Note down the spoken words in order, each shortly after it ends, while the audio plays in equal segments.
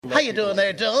How you doing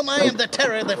there, Dome? I am the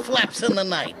terror that flaps in the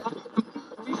night.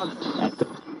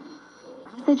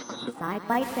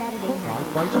 Sci-Fi Saturday Night.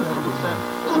 Sci-Fi Saturday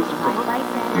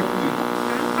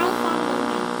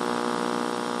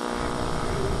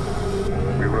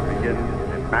Night. We will begin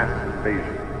a mass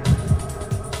invasion.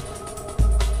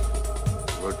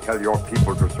 We'll tell your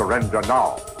people to surrender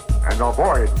now and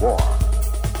avoid war.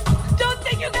 Don't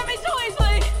think you get me so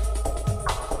easily!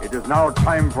 It is now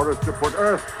time for us to put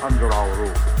Earth under our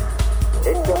rule.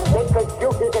 It's your sacred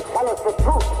duty to tell us the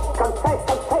truth. Confess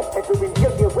that you've been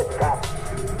guilty of witchcraft.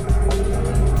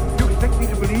 You expect me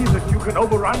to believe that you can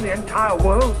overrun the entire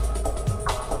world?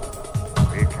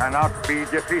 We cannot be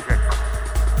defeated.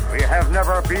 We have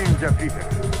never been defeated.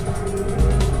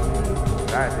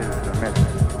 That is the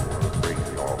message. Bring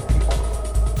your people.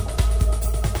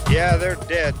 Yeah, they're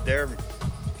dead. They're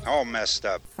all messed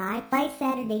up. Sci-Fi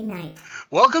Saturday Night.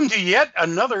 Welcome to yet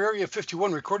another Area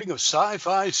 51 recording of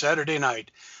Sci-Fi Saturday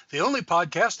Night, the only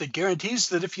podcast that guarantees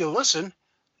that if you listen,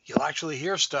 you'll actually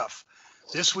hear stuff.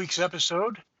 This week's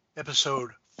episode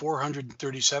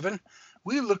 437,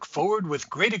 we look forward with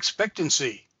great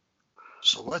expectancy.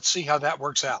 So let's see how that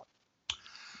works out.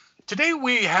 Today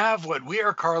we have what we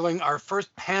are calling our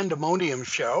first pandemonium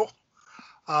show.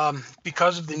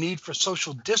 Because of the need for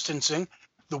social distancing,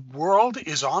 the world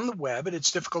is on the web and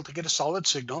it's difficult to get a solid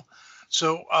signal.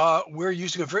 So we're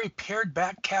using a very pared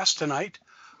back cast tonight,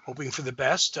 hoping for the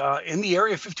best. In the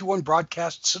Area 51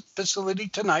 broadcast facility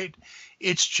tonight,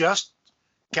 it's just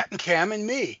Captain Cam and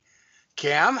me.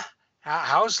 Cam,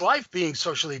 how's life being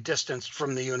socially distanced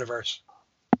from the universe?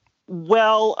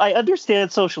 Well, I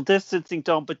understand social distancing,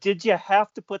 Dome, but did you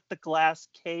have to put the glass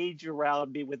cage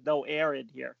around me with no air in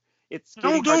here? It's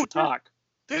getting hard to talk.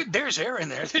 There's air in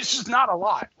there. This is not a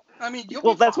lot. I mean,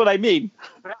 that's what I mean.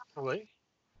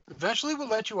 Eventually we'll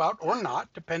let you out or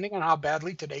not, depending on how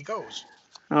badly today goes.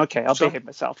 Okay, I'll behave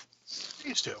myself.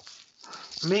 Please do.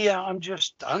 Me, I'm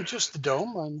just the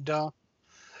Dome, and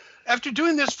after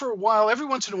doing this for a while, every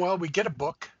once in a while we get a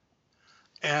book,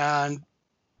 and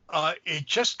it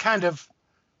just kind of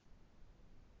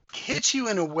hits you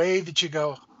in a way that you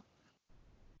go,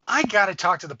 I got to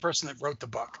talk to the person that wrote the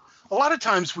book. A lot of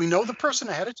times we know the person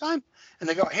ahead of time, and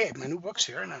they go, hey, my new book's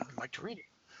here, and I'd like to read it.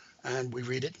 And we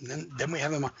read it, and then we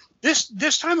have them on.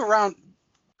 This time around,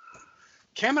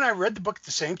 Cam and I read the book at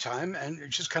the same time, and it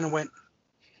just kind of went,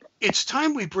 it's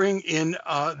time we bring in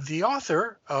the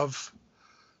author of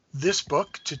this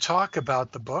book to talk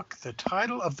about the book. The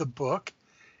title of the book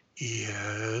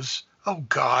is, oh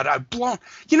God, I've blown,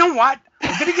 you know what?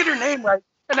 I'm going to get her name right,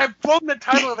 and I've blown the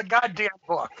title of the goddamn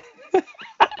book.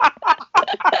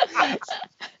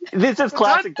 This is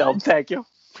classic, Dome. Thank you.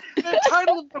 The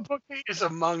title of the book is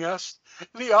Among Us.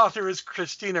 The author is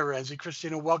Christina Renzi.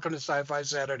 Christina, welcome to Sci-Fi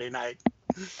Saturday Night.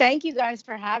 Thank you guys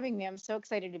for having me. I'm so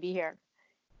excited to be here.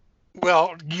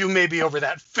 Well, you may be over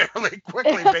that fairly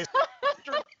quickly, basically.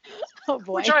 Oh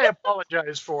boy. Which I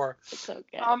apologize for. It's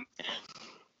okay.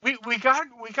 We got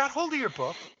hold of your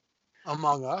book,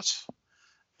 Among Us,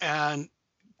 and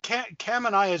Cam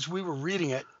and I, as we were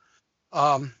reading it,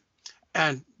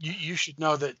 and you should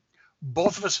know that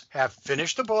both of us have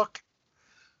finished the book,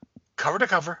 cover to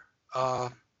cover,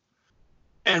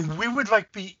 and we would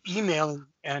be emailing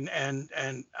and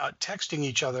texting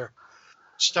each other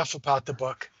stuff about the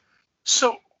book.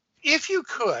 So if you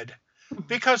could,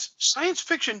 because science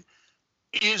fiction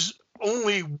is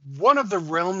only one of the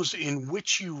realms in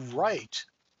which you write.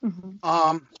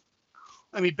 Mm-hmm.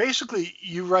 I mean, basically,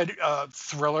 you write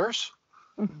thrillers.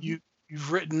 Mm-hmm.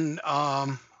 You've written.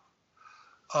 I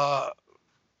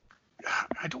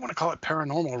don't want to call it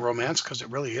paranormal romance because it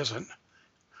really isn't.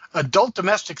 Adult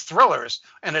domestic thrillers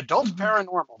and adult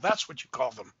paranormal. That's what you call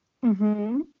them.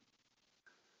 Mm-hmm.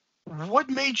 What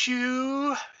made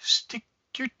you stick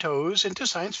your toes into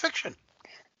science fiction?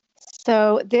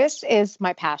 So this is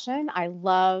my passion. I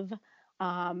love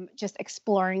just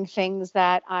exploring things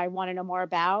that I want to know more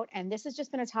about. And this has just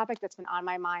been a topic that's been on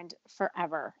my mind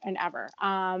forever and ever.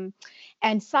 And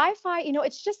sci-fi,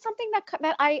 it's just something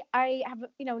that I have,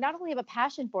 not only have a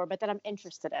passion for, but that I'm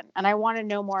interested in and I want to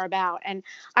know more about. And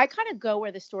I kind of go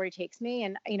where the story takes me.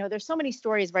 And, there's so many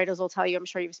stories writers will tell you, I'm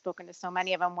sure you've spoken to so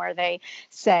many of them where they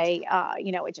say,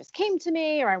 it just came to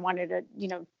me, or I wanted to,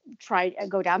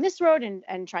 go down this road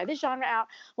and try this genre out.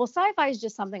 Well, sci-fi is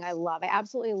just something I love. I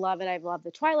absolutely love it. I've loved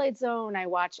The Twilight Zone. I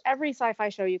watch every sci-fi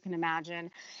show you can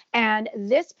imagine. And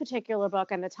this particular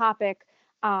book and the topic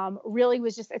really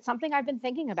was it's something I've been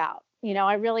thinking about.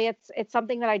 It's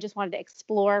something that I just wanted to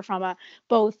explore from a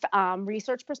both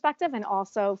research perspective and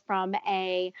also from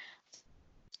a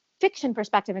fiction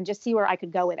perspective and just see where I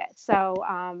could go with it. So,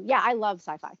 I love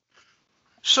sci-fi.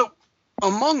 So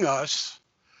Among Us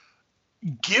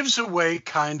gives away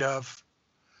kind of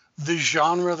the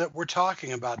genre that we're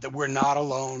talking about, that we're not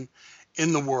alone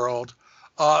in the world.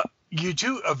 You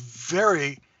do a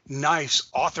very nice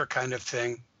author kind of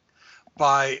thing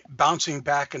by bouncing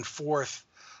back and forth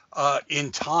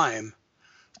in time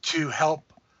to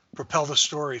help propel the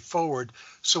story forward.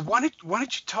 So why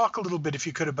don't you talk a little bit, if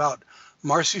you could, about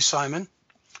Marcy Simon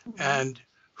and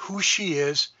who she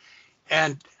is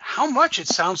and how much it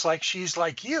sounds like she's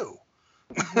like you.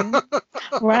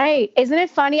 Right. Isn't it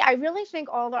funny? I really think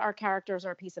all our characters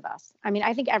are a piece of us. I mean,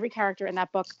 I think every character in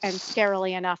that book, and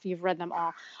scarily enough, you've read them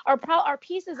all, are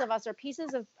pieces of us, are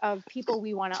pieces of people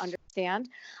we want to understand.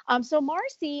 So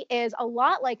Marcy is a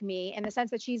lot like me in the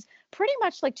sense that she's pretty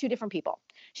much like two different people.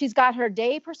 She's got her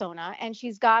day persona, and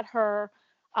she's got her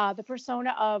the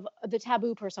persona of the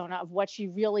taboo persona of what she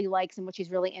really likes and what she's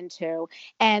really into.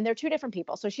 And they're two different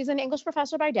people. So she's an English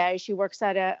professor by day. She works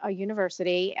at a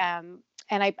university.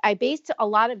 And I based a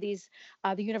lot of these,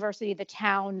 the university, the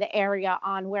town, the area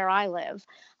on where I live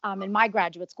in my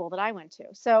graduate school that I went to.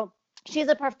 So she's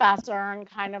a professor and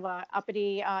kind of a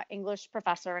uppity English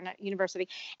professor in a university.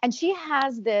 And she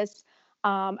has this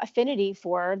affinity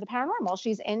for the paranormal.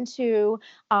 She's into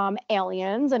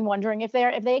aliens and wondering if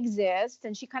they exist,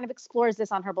 and she kind of explores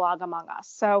this on her blog Among Us.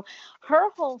 So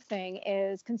her whole thing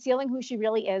is concealing who she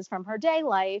really is from her day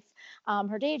life,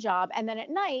 her day job, and then at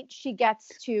night she gets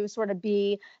to sort of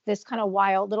be this kind of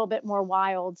wild, little bit more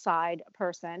wild side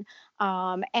person,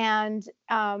 and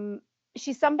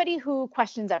she's somebody who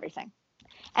questions everything.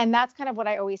 And that's kind of what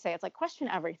I always say. It's like, question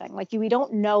everything. Like, we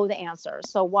don't know the answers.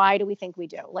 So why do we think we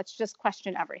do? Let's just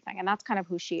question everything. And that's kind of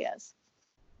who she is.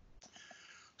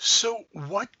 So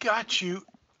what got you?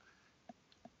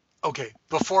 Okay,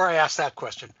 before I ask that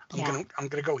question, I'm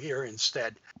gonna go here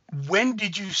instead. When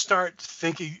did you start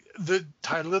thinking? The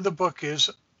title of the book is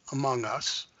Among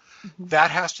Us. Mm-hmm.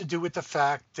 That has to do with the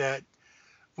fact that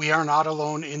we are not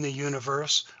alone in the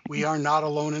universe. We are not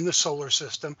alone in the solar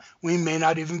system. We may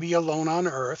not even be alone on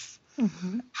Earth.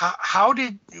 Mm-hmm.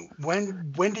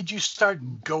 When did you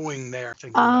start going there?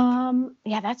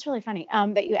 Yeah, that's really funny.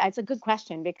 It's a good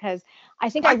question, because I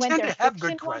think I went there. I tend to have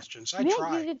good questions. I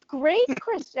try. You did great,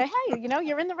 Chris. Hey,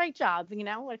 you're in the right job.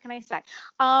 What can I say?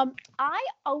 I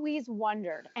always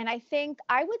wondered, and I think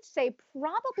I would say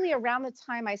probably around the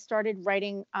time I started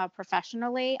writing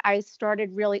professionally, I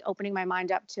started really opening my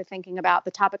mind up to thinking about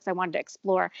the topics I wanted to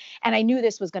explore, and I knew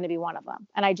this was going to be one of them.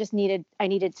 And I just needed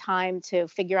time to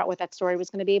figure out what that story was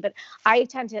going to be. But I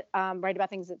tend to write about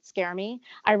things that scare me.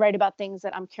 I write about things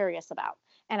that I'm curious about,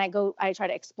 and I try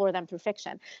to explore them through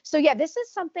fiction. So yeah, this is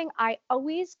something I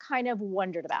always kind of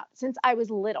wondered about since I was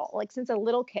little, like since a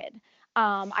little kid.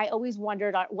 I always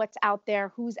wondered what's out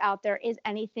there, who's out there, is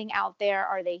anything out there,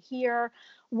 are they here?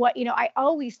 I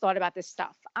always thought about this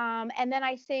stuff. And then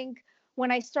I think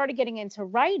when I started getting into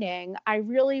writing, I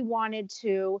really wanted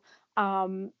to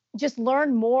just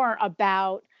learn more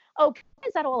about, what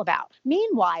is that all about?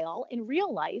 Meanwhile, in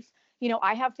real life,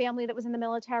 I have family that was in the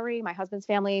military. My husband's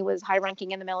family was high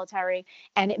ranking in the military.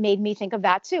 And it made me think of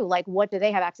that too. Like, what do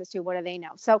they have access to? What do they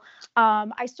know? So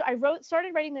I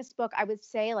started writing this book, I would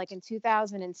say like in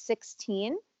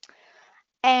 2016.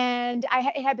 And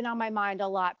it had been on my mind a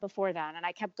lot before then. And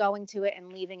I kept going to it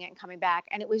and leaving it and coming back.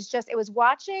 And it was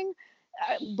watching,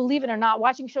 believe it or not,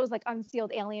 watching shows like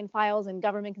Unsealed Alien Files and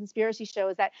government conspiracy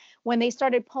shows, that when they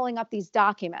started pulling up these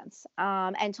documents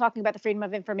and talking about the Freedom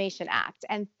of Information Act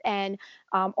and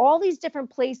all these different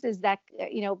places that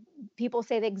people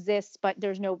say they exist, but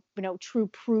there's no true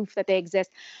proof that they exist,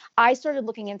 I started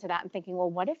looking into that and thinking, well,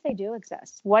 what if they do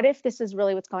exist? What if this is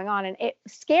really what's going on? And it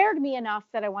scared me enough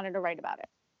that I wanted to write about it.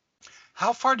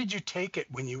 How far did you take it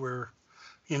when you were,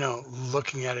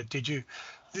 looking at it? Did you?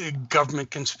 The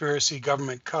government conspiracy,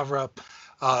 government cover-up,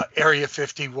 Area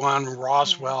 51,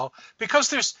 Roswell, because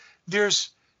there's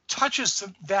touches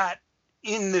of that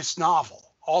in this novel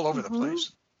all over the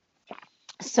place.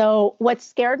 So what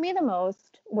scared me the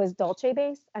most was Dulce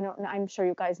Base. I'm sure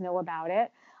you guys know about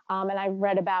it, and I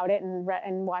read about it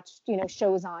and watched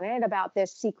shows on it about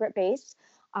this secret base.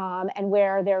 And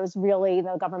where there's really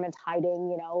the government's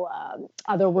hiding,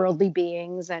 otherworldly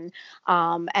beings, and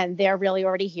they're really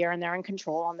already here and they're in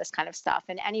control on this kind of stuff.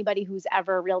 And anybody who's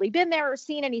ever really been there or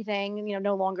seen anything,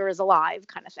 no longer is alive,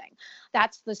 kind of thing.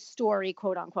 That's the story,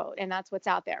 quote unquote, and that's what's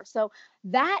out there. So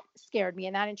that scared me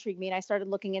and that intrigued me, and I started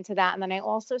looking into that. And then I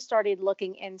also started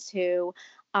looking into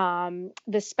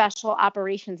the special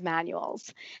operations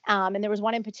manuals. And there was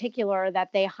one in particular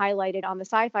that they highlighted on the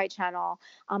Sci-Fi Channel.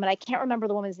 And I can't remember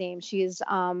the woman's name. She's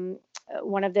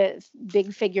one of the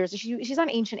big figures. She's on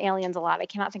Ancient Aliens a lot. I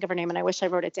cannot think of her name, and I wish I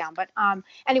wrote it down. But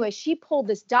anyway, she pulled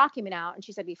this document out, and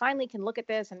she said, we finally can look at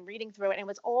this, and reading through it. And it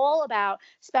was all about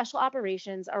special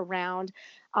operations around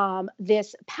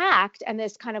this pact and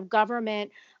this kind of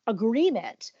government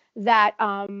agreement that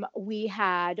we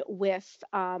had with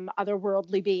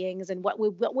otherworldly beings, and what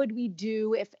would we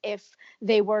do if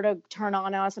they were to turn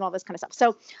on us and all this kind of stuff.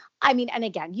 So, I mean, and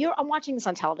again, I'm watching this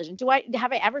on television.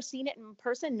 Have I ever seen it in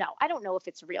person? No, I don't know if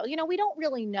it's real. We don't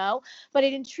really know, but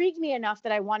it intrigued me enough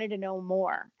that I wanted to know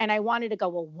more, and I wanted to go,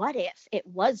 well, what if it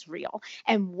was real,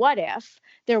 and what if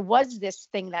there was this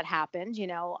thing that happened,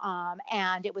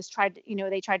 and it was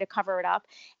they tried to cover it up,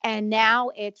 and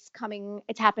now it's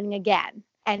happening again.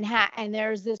 And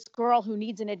there's this girl who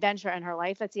needs an adventure in her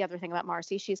life. That's the other thing about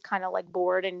Marcy. She's kind of like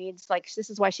bored and needs, like,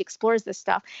 this is why she explores this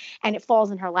stuff, and it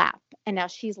falls in her lap. And now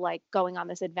she's like going on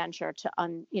this adventure to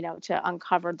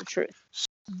uncover the truth.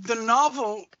 The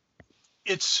novel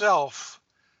itself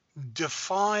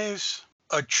defies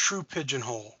a true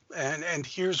pigeonhole. And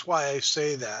here's why I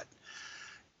say that.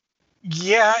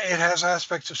 Yeah, it has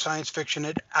aspects of science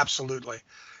fiction. Absolutely.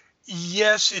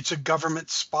 Yes, it's a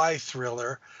government spy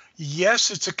thriller. Yes,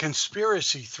 it's a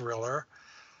conspiracy thriller.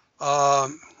 Throw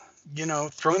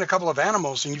in a couple of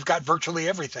animals and you've got virtually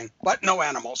everything, but no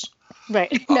animals.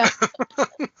 Right. No.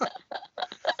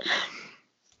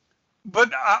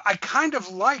 But I kind of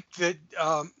like that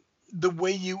the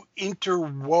way you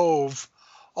interwove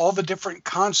all the different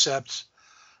concepts.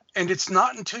 And it's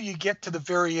not until you get to the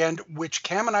very end, which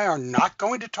Cam and I are not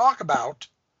going to talk about,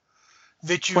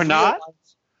 that you realize,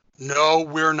 no,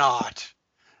 we're not.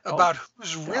 About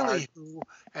who's really who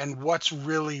and what's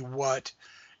really what,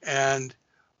 and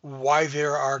why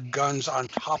there are guns on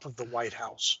top of the White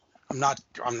House. I'm not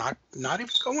even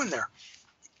going there.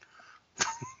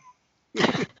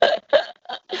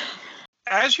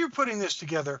 As you're putting this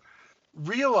together,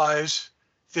 realize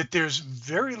that there's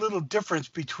very little difference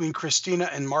between Christina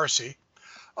and Marcy.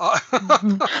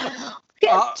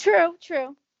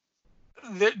 True.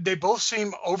 They both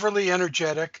seem overly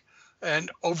energetic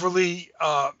and overly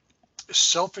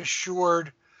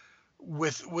self-assured,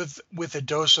 with a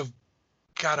dose of,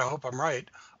 God, I hope I'm right,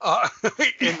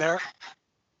 in there.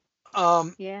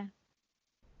 Yeah.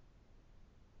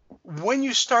 When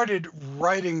you started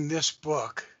writing this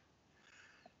book,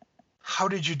 how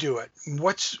did you do it?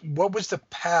 What was the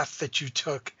path that you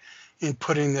took in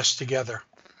putting this together?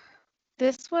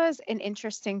 This was an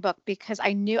interesting book because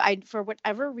I knew for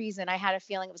whatever reason, I had a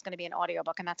feeling it was going to be an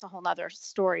audiobook, and that's a whole nother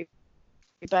story.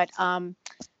 But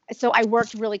so I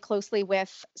worked really closely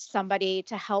with somebody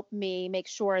to help me make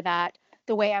sure that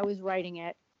the way I was writing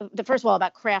it, first of all,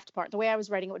 about craft part, the way I was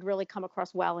writing it would really come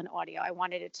across well in audio. I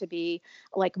wanted it to be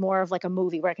like more of like a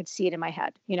movie where I could see it in my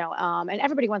head, and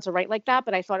everybody wants to write like that,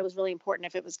 but I thought it was really important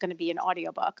if it was going to be an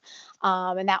audiobook,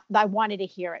 and that I wanted to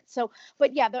hear it. So,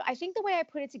 but yeah, I think the way I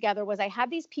put it together was I had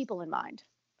these people in mind.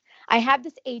 I had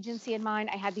this agency in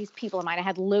mind. I had these people in mind. I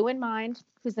had Lou in mind,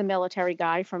 who's the military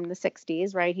guy from the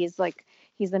 60s, right? He's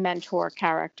the mentor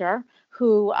character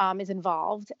who is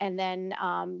involved, and then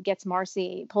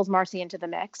pulls Marcy into the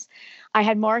mix. I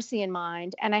had Marcy in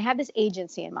mind, and I had this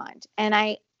agency in mind. And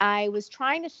I was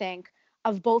trying to think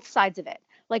of both sides of it.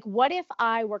 Like, what if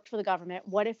I worked for the government?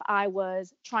 What if I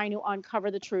was trying to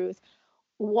uncover the truth?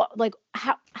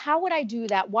 How would I do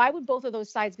that? Why would both of those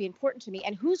sides be important to me?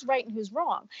 And who's right and who's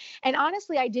wrong? And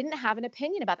honestly, I didn't have an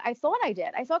opinion about that. I thought I did.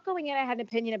 I thought going in, I had an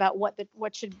opinion about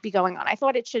what should be going on. I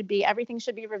thought everything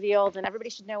should be revealed and everybody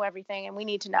should know everything and we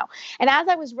need to know. And as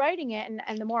I was writing it,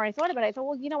 and the more I thought about it, I thought,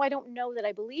 well, I don't know that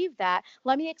I believe that.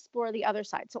 Let me explore the other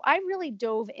side. So I really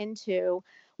dove into,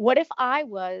 what if I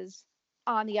was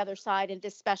on the other side in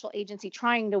this special agency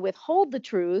trying to withhold the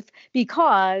truth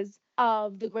because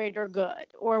of the greater good,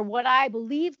 or what I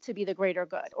believe to be the greater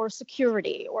good, or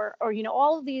security, or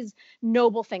all of these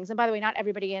noble things. And by the way, not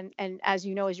everybody and as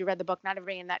you know, as you read the book, not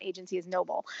everybody in that agency is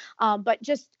noble. But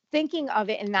just thinking of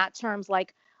it in that terms,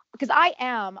 like, because I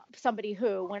am somebody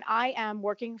who, when I am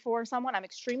working for someone, I'm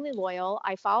extremely loyal.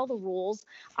 I follow the rules.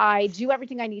 I do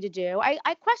everything I need to do.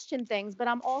 I question things, but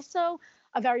I'm also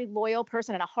a very loyal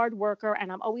person and a hard worker,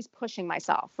 and I'm always pushing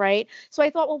myself, right? So I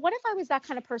thought, well, what if I was that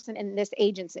kind of person in this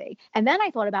agency? And then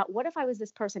I thought about, what if I was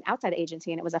this person outside the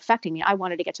agency and it was affecting me? I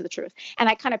wanted to get to the truth. And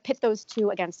I kind of pit those two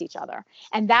against each other.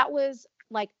 And that was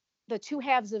like the two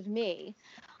halves of me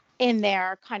in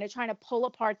there, kind of trying to pull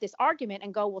apart this argument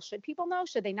and go, well, should people know?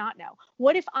 Should they not know?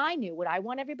 What if I knew? Would I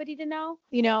want everybody to know?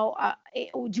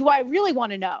 Do I really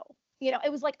want to know?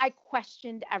 it was like I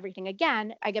questioned everything.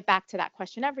 Again, I get back to that,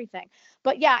 question everything.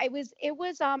 But yeah, it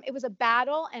was a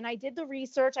battle, and I did the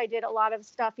research. I did a lot of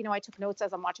stuff. I took notes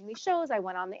as I'm watching these shows. I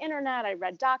went on the internet. I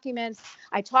read documents.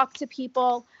 I talked to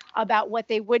people about what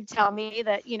they would tell me,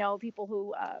 that people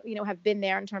who have been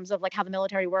there, in terms of like how the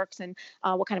military works, and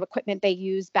what kind of equipment they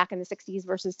used back in the 60s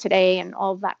versus today, and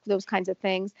all of that, those kinds of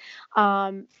things.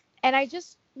 And I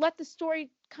just let the story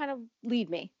kind of lead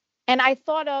me. And I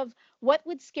thought of what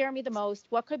would scare me the most,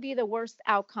 what could be the worst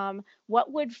outcome,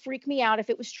 what would freak me out if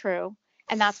it was true.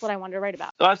 And that's what I wanted to write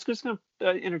about. So I was just going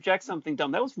to interject something,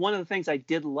 Dom. That was one of the things I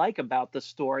did like about the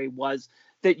story, was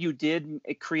that you did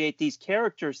create these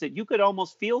characters that you could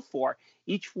almost feel for.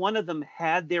 Each one of them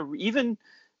had their, even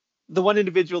the one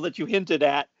individual that you hinted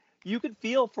at, you could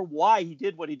feel for why he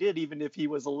did what he did, even if he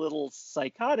was a little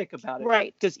psychotic about it.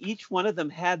 Right. Because each one of them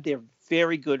had their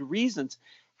very good reasons.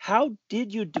 How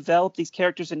did you develop these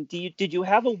characters, and did you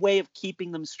have a way of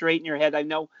keeping them straight in your head? I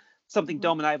know something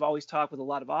Dom and I have always talked with a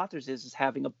lot of authors is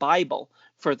having a Bible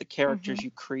for the characters you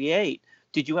create.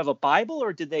 Did you have a Bible,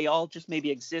 or did they all just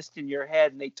maybe exist in your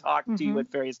head and they talk to you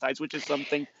at various times, which is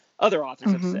something other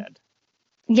authors have said?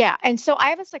 Yeah. And so I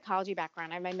have a psychology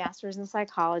background. I have my master's in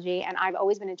psychology, and I've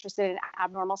always been interested in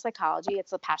abnormal psychology.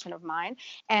 It's a passion of mine.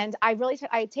 And I really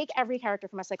I take every character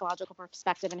from a psychological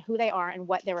perspective and who they are and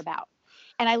what they're about.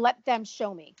 And I let them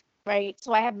show me. Right.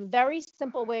 So I have a very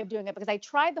simple way of doing it, because I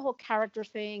tried the whole character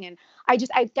thing, and I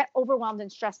get overwhelmed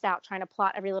and stressed out trying to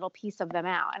plot every little piece of them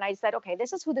out. And I said, okay,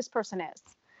 this is who this person is.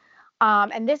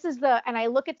 And this is and I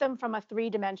look at them from a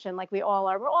 3-dimension, like we all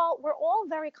are. We're all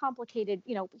very complicated.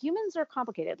 Humans are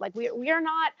complicated. Like we are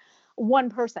not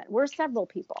one person. We're several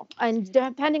people, and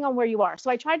depending on where you are. So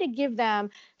I try to give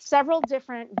them several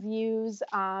different views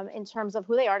in terms of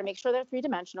who they are, to make sure they're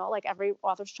 3-dimensional, like every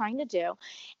author's trying to do,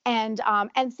 and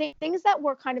things that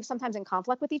were kind of sometimes in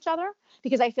conflict with each other,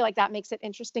 because I feel like that makes it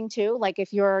interesting too. Like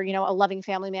if you're, a loving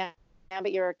family man,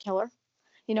 but you're a killer.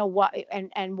 What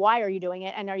and why are you doing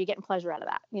it, and are you getting pleasure out of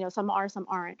that? Some are, some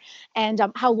aren't. And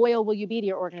how loyal will you be to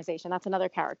your organization? That's another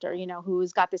character,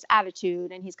 who's got this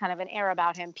attitude, and he's kind of an air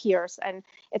about him, Pierce. And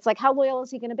it's like, how loyal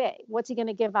is he going to be? What's he going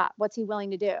to give up? What's he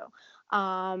willing to do?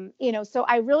 So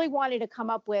I really wanted to come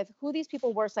up with who these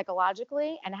people were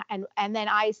psychologically, and then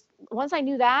once I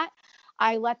knew that,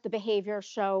 I let the behavior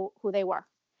show who they were.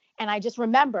 And I just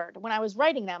remembered when I was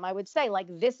writing them, I would say, like,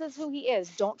 this is who he is.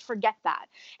 Don't forget that.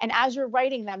 And as you're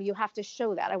writing them, you have to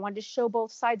show that. I wanted to show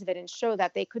both sides of it and show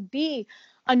that they could be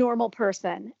a normal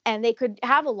person and they could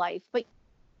have a life, but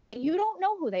you don't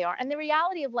know who they are. And the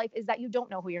reality of life is that you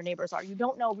don't know who your neighbors are. You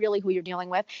don't know really who you're dealing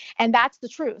with. And that's the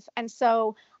truth. And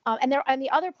so, and the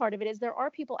other part of it is there are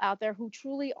people out there who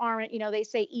truly aren't, they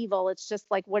say evil. It's just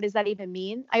like, what does that even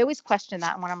mean? I always question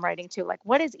that when I'm writing too, like,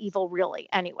 what is evil really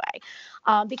anyway?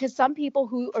 Because some people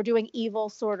who are doing evil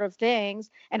sort of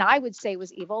things, and I would say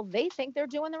was evil, they think they're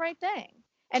doing the right thing.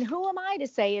 And who am I to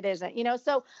say it isn't,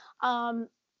 So,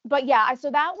 but yeah,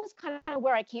 so that was kind of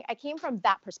where I came from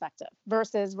that perspective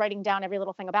versus writing down every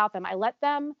little thing about them. I let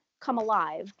them come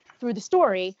alive through the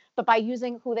story, but by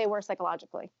using who they were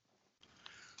psychologically.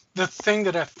 The thing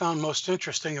that I found most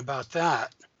interesting about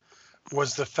that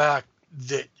was the fact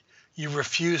that you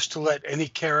refused to let any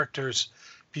characters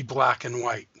be black and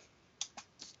white.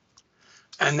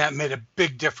 And that made a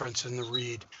big difference in the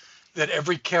read, that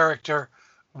every character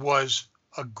was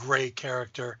a gray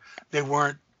character. They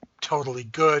weren't totally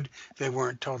good. They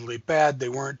weren't totally bad. They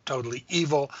weren't totally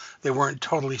evil. They weren't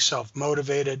totally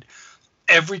self-motivated.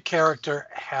 Every character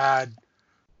had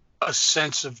a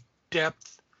sense of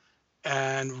depth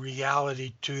and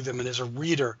reality to them. And as a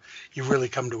reader, you really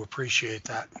come to appreciate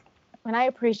that. And I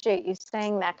appreciate you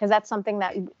saying that, because that's something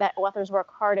that authors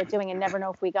work hard at doing and never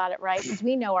know if we got it right, because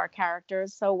we know our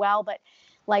characters so well. But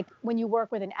like when you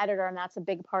work with an editor, and that's a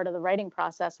big part of the writing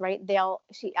process, right?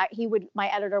 My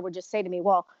editor would just say to me,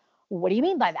 well, what do you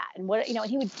mean by that? And what, and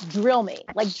he would drill me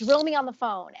on the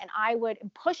phone, and I would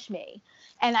push me.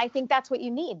 And I think that's what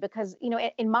you need, because,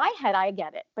 in my head, I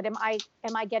get it, but am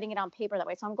I getting it on paper that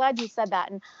way? So I'm glad you said that.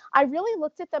 And I really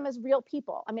looked at them as real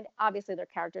people. I mean, obviously they're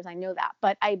characters, I know that,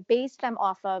 but I based them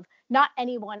off of not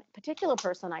any one particular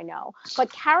person I know, but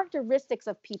characteristics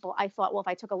of people. I thought, well, if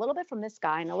I took a little bit from this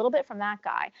guy and a little bit from that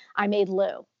guy, I made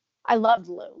Lou. I loved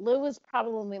Lou. Lou was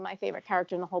probably my favorite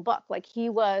character in the whole book. Like, he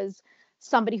was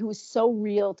somebody who was so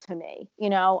real to me,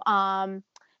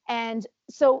 and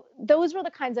so those were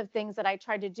the kinds of things that I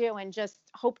tried to do, and just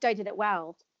hoped I did it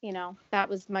well. That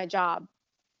was my job.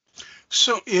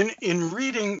 So in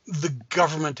reading the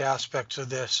government aspects of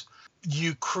this,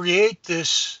 you create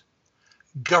this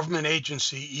government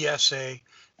agency, ESA,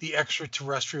 the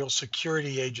Extraterrestrial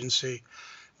Security Agency,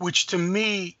 which to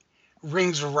me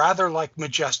rings rather like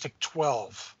Majestic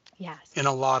 12 Yes. in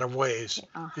a lot of ways.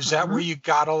 Is that where you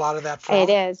got a lot of that from? It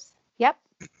is. Yep.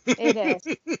 It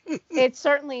is. It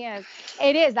certainly is.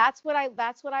 It is. That's what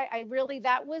I really,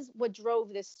 that was what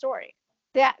drove this story.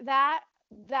 That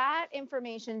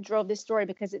information drove this story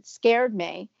because it scared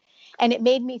me, and it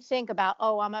made me think about,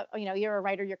 you're a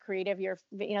writer, you're creative, you're,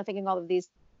 thinking all of these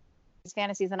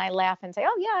fantasies, and I laugh and say,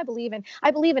 oh yeah, I believe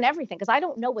in everything, because I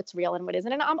don't know what's real and what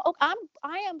isn't, and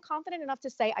I am confident enough to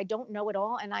say I don't know it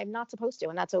all, and I'm not supposed to,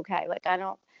 and that's okay. Like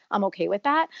I'm okay with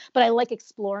that, but I like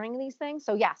exploring these things.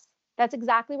 So yes, that's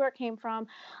exactly where it came from.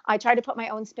 I try to put my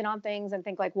own spin on things and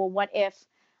think like, well, what if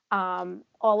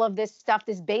all of this stuff,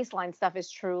 this baseline stuff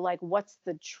is true? Like, what's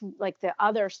the the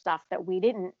other stuff that we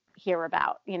didn't hear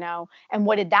about, and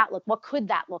what could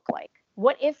that look like?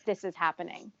 What if this is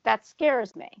happening? That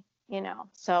scares me,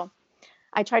 so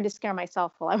I tried to scare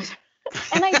myself while I was,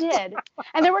 and I did.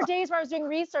 And there were days where I was doing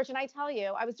research, and I tell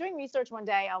you, I was doing research one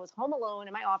day, I was home alone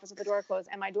in my office with the door closed,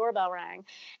 and my doorbell rang,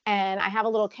 and I have a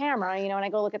little camera, and I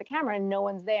go look at the camera and no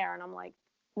one's there, and I'm like,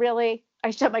 really? I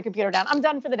shut my computer down. I'm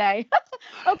done for the day.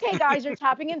 Okay, guys, you're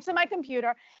tapping into my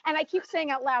computer. And I keep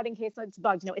saying out loud in case it's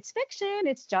bugged. No, it's fiction.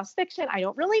 It's just fiction. I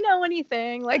don't really know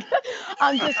anything. Like,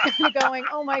 I'm just kind of going,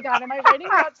 oh my God, am I writing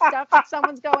about stuff that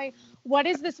someone's going, what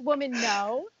does this woman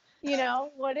know?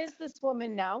 What does this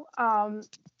woman know?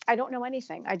 I don't know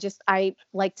anything. I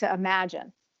like to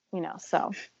imagine,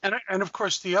 so. And of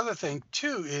course, the other thing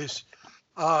too is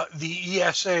the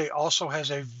ESA also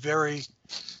has a very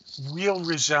real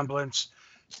resemblance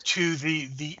to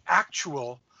the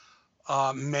actual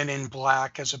Men in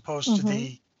Black, as opposed to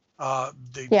the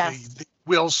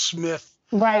Will Smith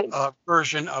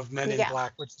version of Men in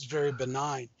Black, which is very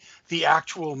benign. The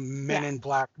actual Men in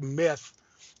Black myth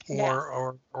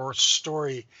or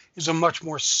story is a much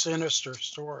more sinister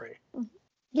story.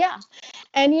 Yeah.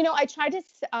 And, I try to,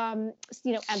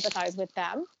 empathize with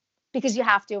them, because you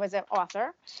have to as an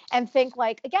author, and think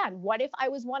like, again, what if I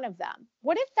was one of them?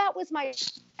 What if that was my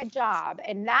job?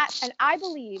 And I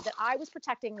believe that I was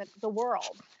protecting the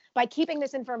world by keeping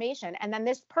this information. And then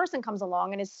this person comes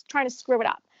along and is trying to screw it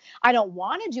up. I don't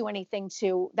want to do anything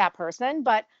to that person,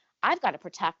 but I've got to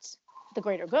protect the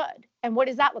greater good. And what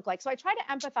does that look like? So I try to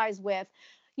empathize with,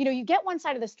 you get one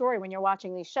side of the story when you're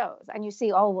watching these shows, and you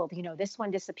see, oh, well, this one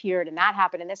disappeared and that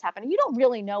happened and this happened. And you don't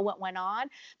really know what went on.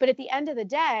 But at the end of the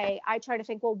day, I try to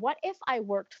think, well, what if I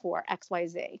worked for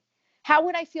XYZ? How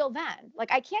would I feel then?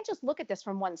 Like, I can't just look at this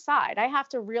from one side. I have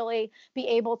to really be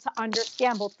able to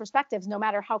understand both perspectives, no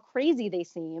matter how crazy they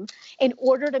seem, in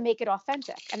order to make it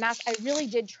authentic. And I really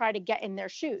did try to get in their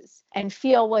shoes and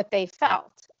feel what they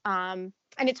felt. And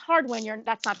it's hard when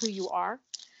that's not who you are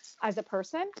as a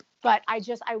person, but I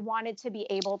wanted to be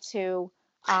able to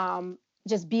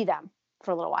just be them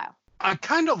for a little while. I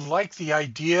kind of like the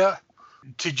idea,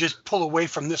 to just pull away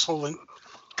from this whole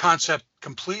concept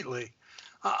completely.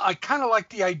 I kind of like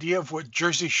the idea of what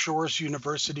Jersey Shores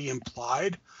University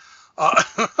implied. When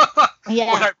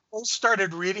I first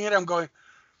started reading it, I'm going,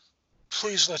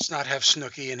 please, let's not have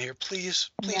Snooki in here.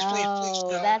 Please. No.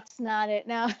 That's not it.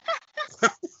 No.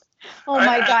 Oh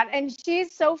my God. And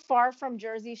she's so far from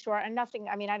Jersey Shore, and nothing,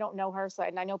 I don't know her. So,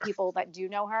 and I know people that do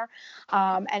know her.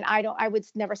 And I would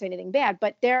never say anything bad,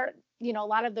 but a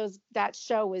lot of that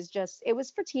show was it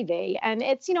was for TV, and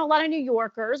it's, a lot of New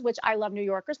Yorkers, which I love New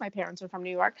Yorkers. My parents are from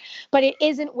New York, but it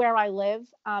isn't where I live.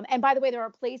 And by the way, there are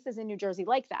places in New Jersey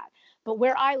like that, but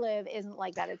where I live isn't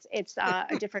like that. It's a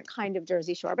different kind of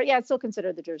Jersey Shore, but yeah, it's still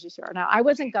considered the Jersey Shore. Now, I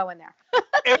wasn't going there.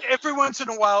 Every once in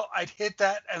a while I'd hit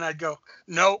that and I'd go,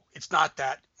 no, it's not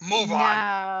that. Move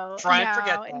on. Try and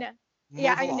forget that. No.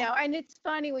 Yeah, I know. And it's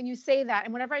funny when you say that.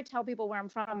 And whenever I tell people where I'm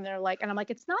from, they're like, and I'm like,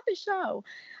 it's not the show.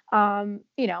 And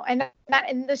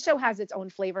the show has its own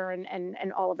flavor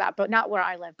and all of that, but not where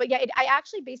I live. But yeah, I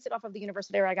actually based it off of the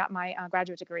university where I got my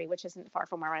graduate degree, which isn't far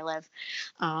from where I live.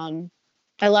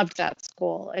 I loved that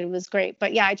school. It was great.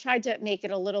 But yeah, I tried to make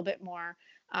it a little bit more.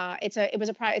 It's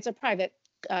a private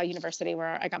university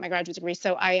where I got my graduate degree.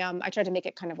 So I tried to make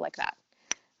it kind of like that.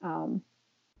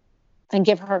 And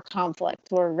give her conflict,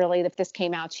 where really, if this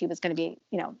came out, she was going to be,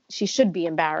 she should be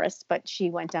embarrassed, but she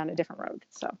went down a different road.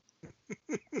 So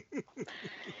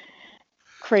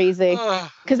crazy,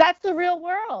 because that's the real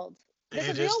world.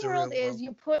 The real world is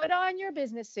you put on your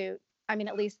business suit.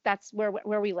 At least that's where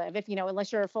we live. If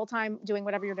unless you're full time doing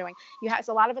whatever you're doing,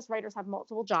 so a lot of us writers have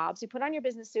multiple jobs. You put on your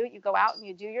business suit, you go out and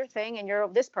you do your thing, and you're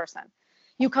this person.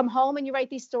 You come home and you write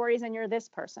these stories and you're this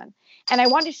person. And I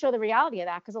wanted to show the reality of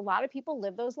that, because a lot of people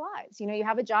live those lives. You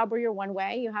have a job where you're one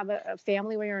way, you have a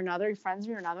family where you're another, your friends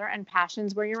where you're another, and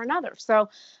passions where you're another. So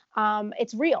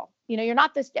it's real. you're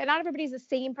not this, not everybody's the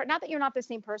same, not that you're not the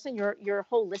same person, you're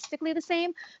holistically the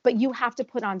same, but you have to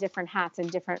put on different hats in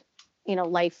different,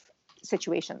 life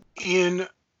situations. In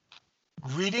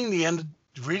reading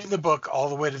the book all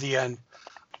the way to the end,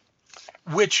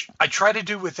 which I try to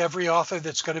do with every author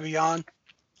that's going to be on,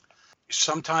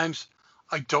 sometimes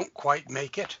I don't quite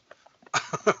make it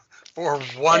for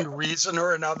one reason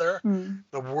or another.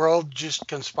 The world just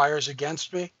conspires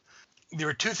against me. There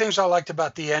are two things I liked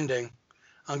about the ending.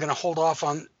 I'm going to hold off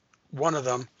on one of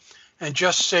them and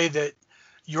just say that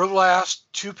your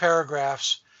last 2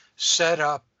 paragraphs set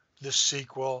up the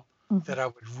sequel that I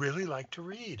would really like to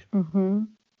read.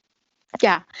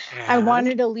 Yeah. And I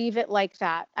wanted to leave it like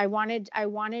that. I wanted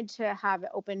to have an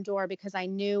open door because I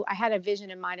knew I had a vision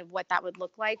in mind of what that would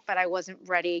look like, but I wasn't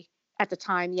ready at the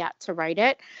time yet to write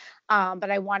it.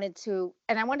 But I wanted to,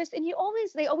 and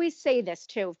they always say this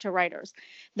too, to writers,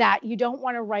 that you don't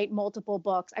want to write multiple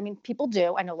books. I mean, people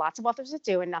do. I know lots of authors that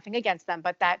do, and nothing against them,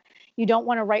 but that you don't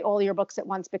want to write all your books at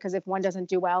once, because if one doesn't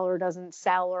do well or doesn't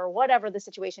sell or whatever the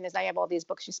situation is, now you have all these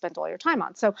books you spent all your time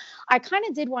on. So I kind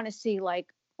of did want to see, like,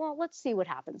 well, let's see what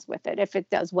happens with it. If it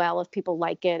does well, if people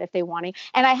like it, if they want it.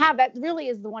 And that really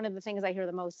is one of the things I hear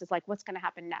the most, is like, what's going to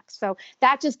happen next? So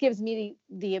that just gives me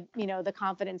the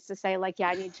confidence to say, like, yeah,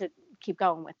 I need to keep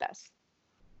going with this.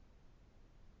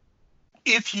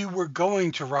 If you were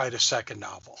going to write a second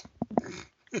novel,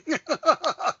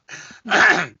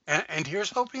 and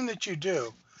here's hoping that you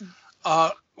do,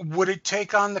 would it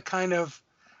take on the kind of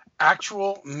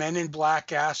actual Men in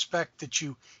Black aspect that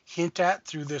you hint at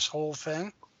through this whole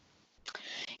thing?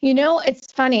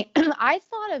 It's funny. I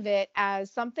thought of it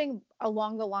as something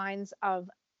along the lines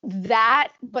of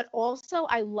that, but also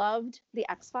I loved the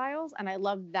X-Files, and I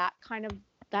loved that kind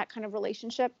of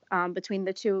relationship between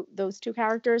those two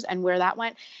characters and where that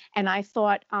went. And I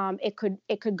thought it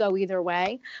could go either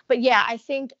way. But yeah, I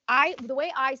think the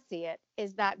way I see it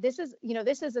is that this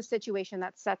is a situation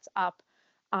that sets up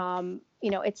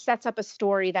it sets up a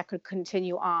story that could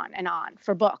continue on and on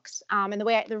for books. And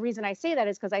the reason I say that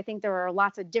is because I think there are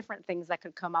lots of different things that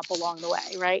could come up along the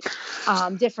way, right?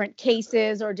 Different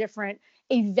cases or different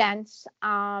events.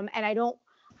 And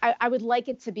I would like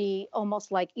it to be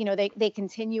almost like, they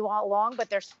continue all along, but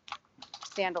they're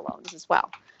standalones as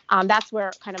well. That's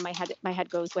where kind of my head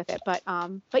goes with it. But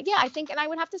yeah, I think, and I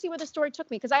would have to see where the story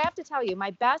took me, because I have to tell you,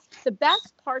 the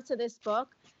best parts of this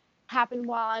book happened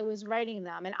while I was writing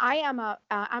them. And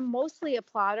I'm mostly a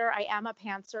plotter. I am a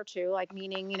pantser too, like,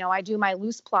 meaning, I do my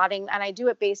loose plotting, and I do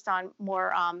it based on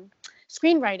more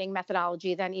screenwriting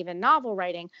methodology than even novel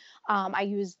writing. I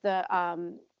use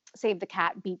the Save the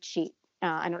Cat beat sheet.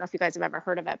 I don't know if you guys have ever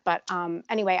heard of it, but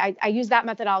anyway, I use that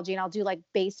methodology, and I'll do like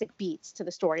basic beats to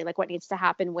the story, like what needs to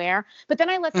happen where, but then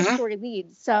I let the story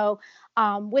lead. So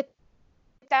with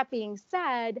that being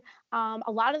said,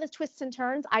 a lot of the twists and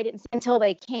turns I didn't see until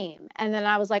they came. And then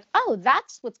I was like, oh,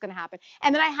 that's what's going to happen.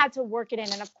 And then I had to work it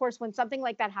in. And of course, when something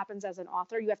like that happens as an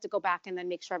author, you have to go back and then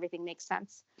make sure everything makes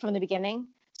sense from the beginning.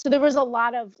 So there was a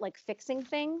lot of like fixing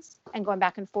things and going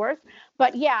back and forth.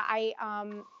 But yeah,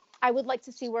 I would like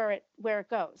to see where it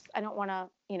goes. I don't want to,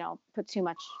 put too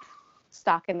much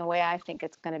stock in the way I think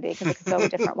it's going to be, because it could go a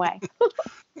different way.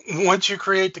 Once you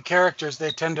create the characters,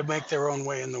 they tend to make their own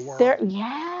way in the world.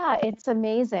 Yeah, it's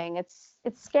amazing. It's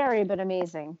scary, but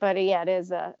amazing. But yeah,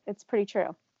 it's pretty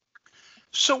true.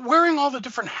 So wearing all the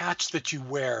different hats that you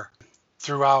wear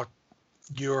throughout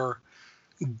your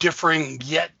differing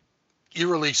yet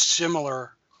eerily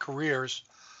similar careers,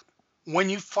 when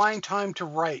you find time to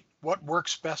write, what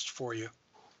works best for you?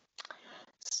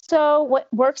 So what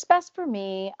works best for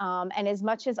me, and as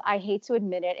much as I hate to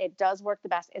admit it, it does work the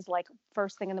best, is like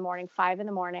first thing in the morning, 5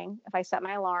 a.m. if I set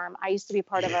my alarm. I used to be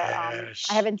part of I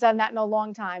haven't done that in a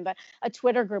long time, but a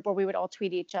Twitter group where we would all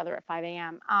tweet each other at 5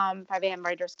 a.m. 5 a.m.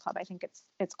 Writers Club, I think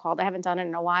it's called. I haven't done it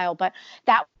in a while, but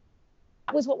that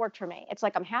was what worked for me. It's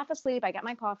like I'm half asleep, I get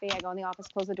my coffee, I go in the office,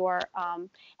 close the door,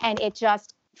 and it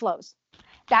just flows.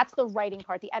 That's the writing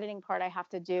part. The editing part I have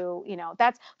to do,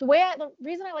 that's the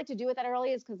reason I like to do it that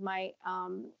early is because my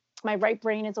right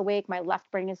brain is awake, my left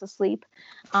brain is asleep.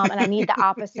 And I need the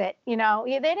opposite,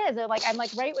 it is. I'm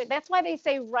like, right. That's why they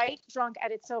say write drunk,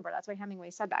 edit sober. That's why Hemingway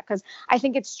said that, because I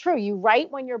think it's true. You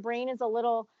write when your brain is a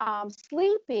little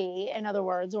sleepy, in other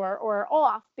words, or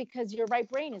off, because your right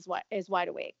brain is wide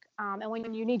awake. And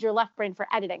when you need your left brain for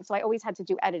editing. So I always had to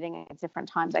do editing at different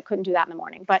times. I couldn't do that in the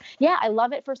morning. But yeah, I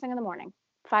love it first thing in the morning.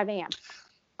 5 a.m.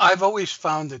 I've always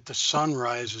found that the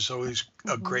sunrise is always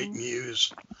a great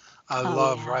muse. I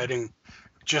love writing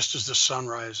just as the sun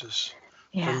rises.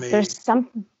 Yeah, for me. There's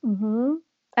some,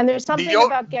 and there's something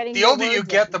about getting the older you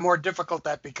get, the more difficult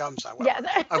that becomes. I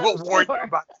will warn you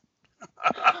about that.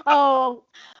 Oh,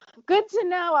 good to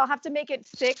know. I'll have to make it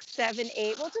 6, 7,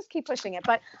 8. We'll just keep pushing it.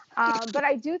 But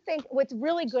I do think what's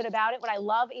really good about it, what I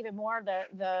love even more,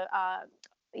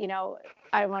 you know,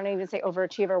 I want to even say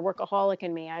overachiever, workaholic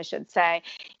in me, I should say,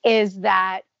 is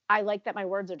that I like that my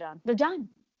words are done. They're done.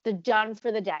 They're done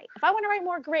for the day. If I want to write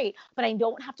more, great, but I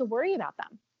don't have to worry about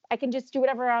them. I can just do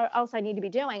whatever else I need to be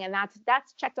doing, and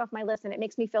that's checked off my list, and it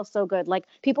makes me feel so good. Like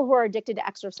people who are addicted to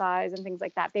exercise and things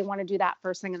like that, they want to do that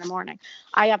first thing in the morning.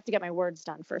 I have to get my words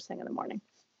done first thing in the morning.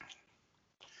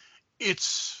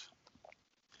 It's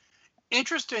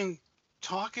interesting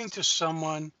talking to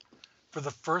someone for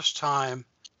the first time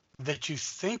that you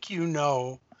think you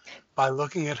know by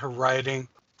looking at her writing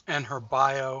and her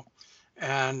bio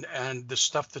and the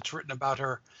stuff that's written about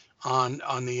her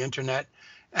on the internet,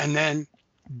 and then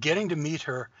getting to meet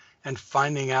her and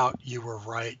finding out you were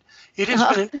right. It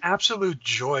has been an absolute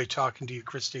joy talking to you,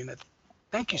 Christina.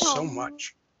 Thank you so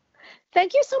much.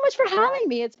 Thank you so much for having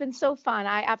me. It's been so fun.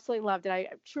 I absolutely loved it. I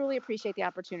truly appreciate the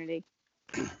opportunity.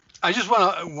 I just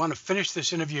want to finish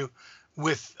this interview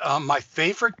with my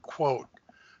favorite quote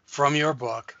from your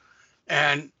book.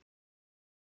 And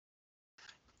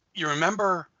you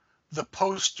remember the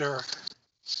poster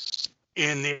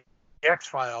in the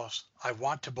X-Files, I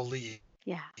want to believe.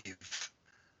 Yeah.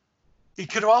 It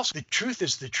could also, the truth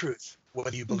is the truth,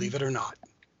 whether you believe it or not.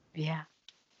 Yeah.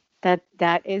 That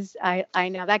is, I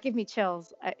know that gives me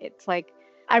chills. It's like,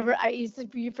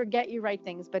 you forget you write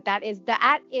things, but that is,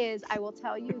 I will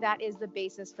tell you, that is the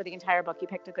basis for the entire book. You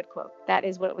picked a good quote. That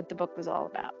is what the book was all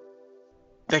about.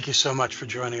 Thank you so much for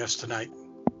joining us tonight.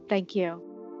 Thank you.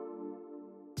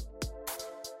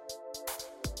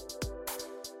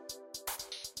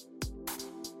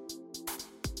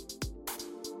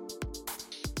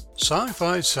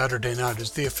 Sci-Fi Saturday Night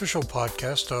is the official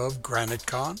podcast of Granite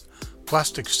Con,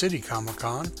 Plastic City Comic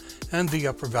Con, and the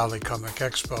Upper Valley Comic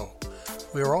Expo.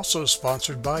 We are also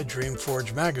sponsored by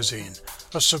Dreamforge Magazine,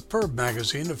 a superb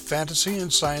magazine of fantasy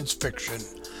and science fiction,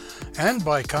 and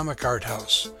by Comic Art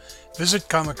House. Visit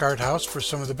Comic Art House for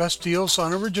some of the best deals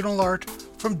on original art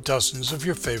from dozens of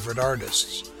your favorite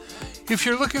artists. If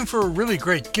you're looking for a really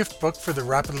great gift book for the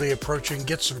rapidly approaching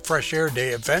Get Some Fresh Air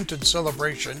Day event and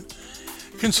celebration,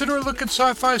 consider a look at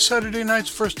Sci-Fi Saturday Night's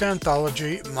first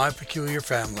anthology, My Peculiar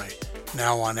Family,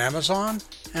 now on Amazon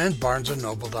and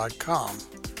BarnesandNoble.com.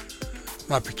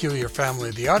 My Peculiar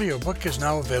Family, the audiobook, is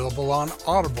now available on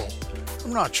Audible.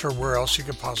 I'm not sure where else you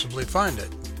could possibly find it.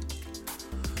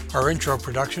 Our intro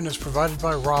production is provided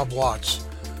by Rob Watts.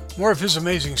 More of his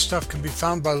amazing stuff can be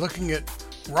found by looking at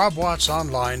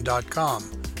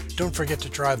robwattsonline.com. Don't forget to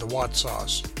try the Watt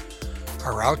sauce.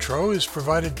 Our outro is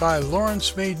provided by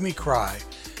Lawrence Made Me Cry.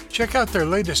 Check out their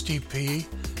latest EP,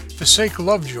 Forsake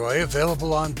Lovejoy,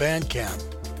 available on Bandcamp.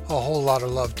 A whole lot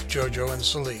of love to JoJo and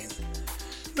Celine.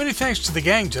 Many thanks to the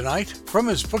gang tonight. From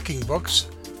his booking books,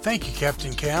 thank you,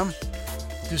 Captain Cam.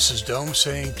 This is Dome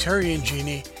saying, Terry and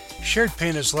Jeannie, shared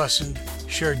pain is lessened,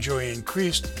 shared joy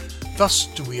increased, thus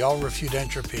do we all refute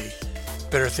entropy.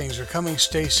 Better things are coming,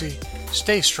 Stacy.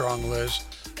 Stay strong, Liz.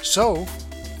 So,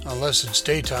 unless it's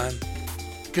daytime,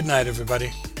 good night,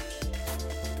 everybody.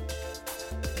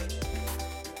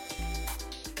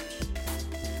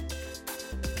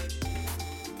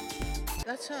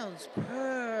 That sounds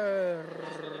perfect.